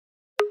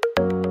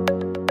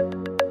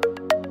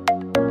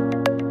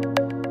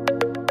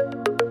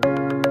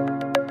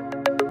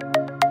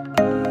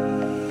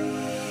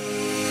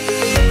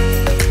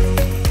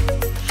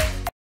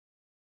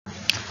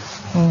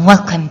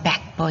Welcome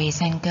back,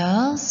 boys and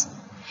girls,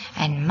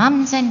 and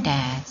mums and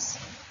dads.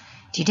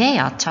 Today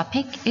our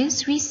topic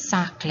is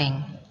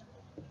recycling.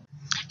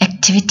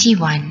 Activity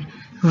 1,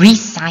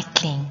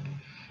 recycling.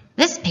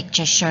 This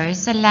picture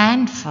shows a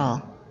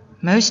landfill.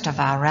 Most of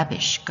our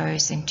rubbish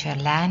goes into a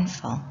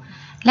landfill.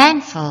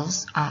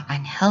 Landfills are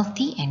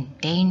unhealthy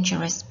and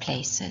dangerous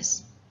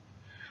places.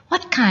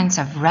 What kinds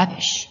of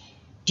rubbish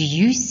do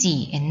you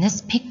see in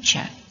this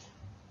picture?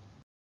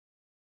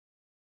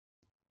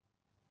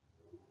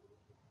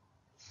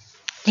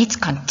 Let's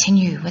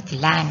continue with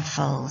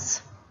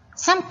landfills.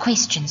 Some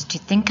questions to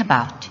think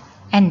about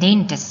and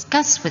then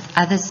discuss with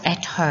others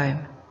at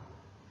home.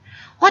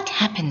 What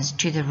happens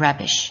to the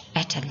rubbish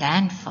at a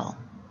landfill?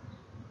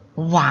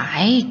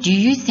 Why do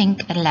you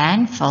think a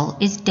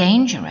landfill is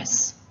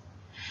dangerous?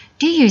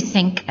 Do you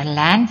think a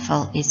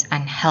landfill is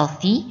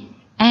unhealthy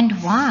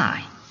and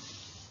why?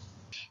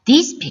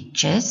 These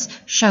pictures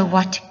show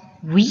what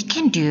we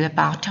can do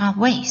about our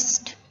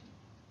waste.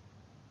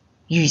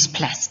 Use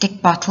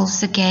plastic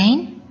bottles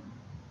again.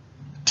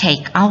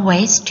 Take our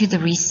waste to the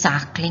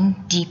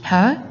recycling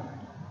depot.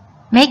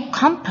 Make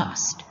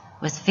compost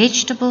with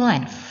vegetable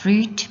and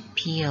fruit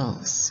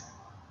peels.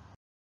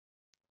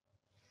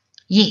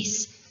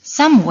 Yes,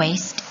 some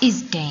waste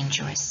is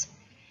dangerous.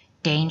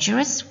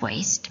 Dangerous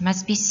waste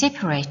must be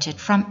separated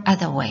from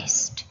other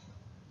waste.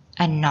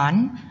 A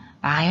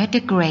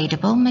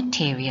non-biodegradable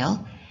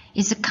material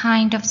is a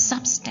kind of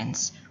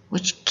substance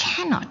which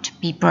cannot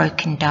be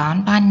broken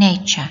down by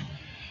nature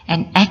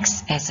and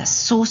acts as a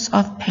source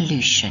of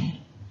pollution.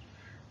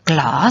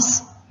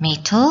 Glass,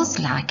 metals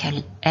like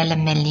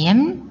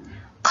aluminium,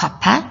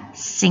 copper,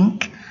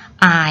 zinc,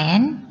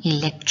 iron,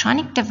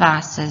 electronic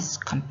devices,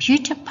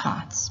 computer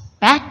parts,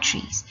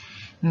 batteries,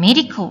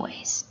 medical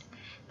waste,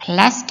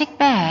 plastic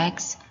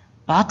bags,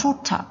 bottle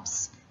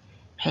tops,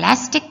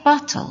 plastic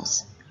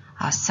bottles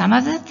are some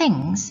of the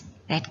things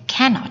that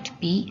cannot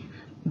be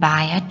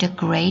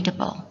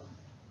biodegradable.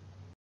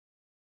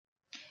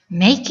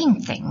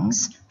 Making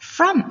things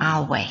from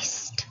our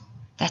waste.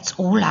 That's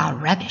all our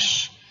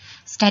rubbish.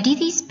 Study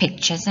these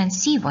pictures and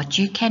see what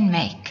you can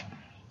make.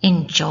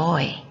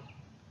 Enjoy.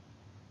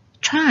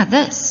 Try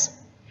this.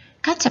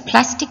 Cut a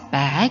plastic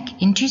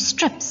bag into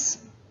strips.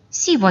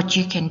 See what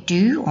you can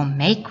do or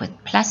make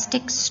with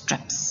plastic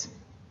strips.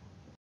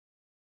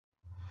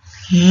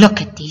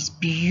 Look at these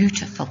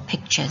beautiful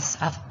pictures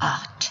of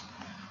art.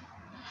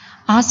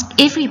 Ask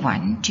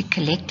everyone to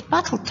collect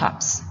bottle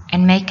tops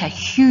and make a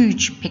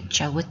huge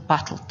picture with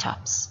bottle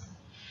tops.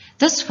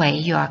 This way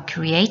you are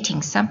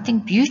creating something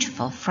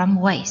beautiful from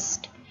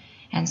waste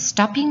and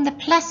stopping the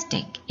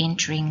plastic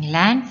entering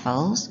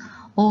landfills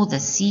or the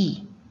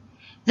sea.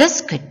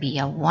 This could be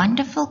a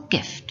wonderful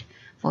gift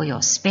for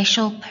your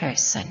special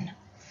person.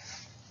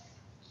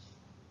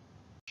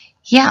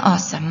 Here are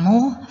some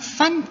more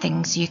fun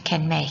things you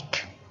can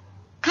make.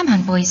 Come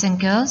on, boys and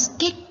girls,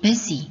 get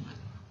busy.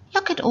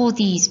 Look at all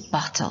these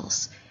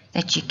bottles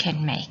that you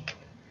can make.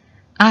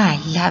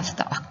 I love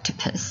the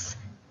octopus.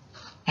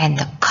 And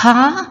the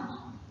car?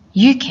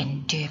 You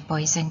can do it,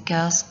 boys and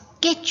girls.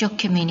 Get your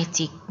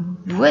community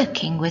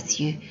working with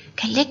you,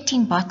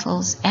 collecting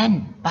bottles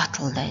and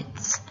bottle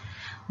lids.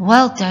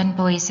 Well done,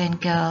 boys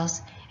and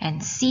girls,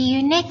 and see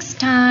you next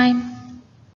time.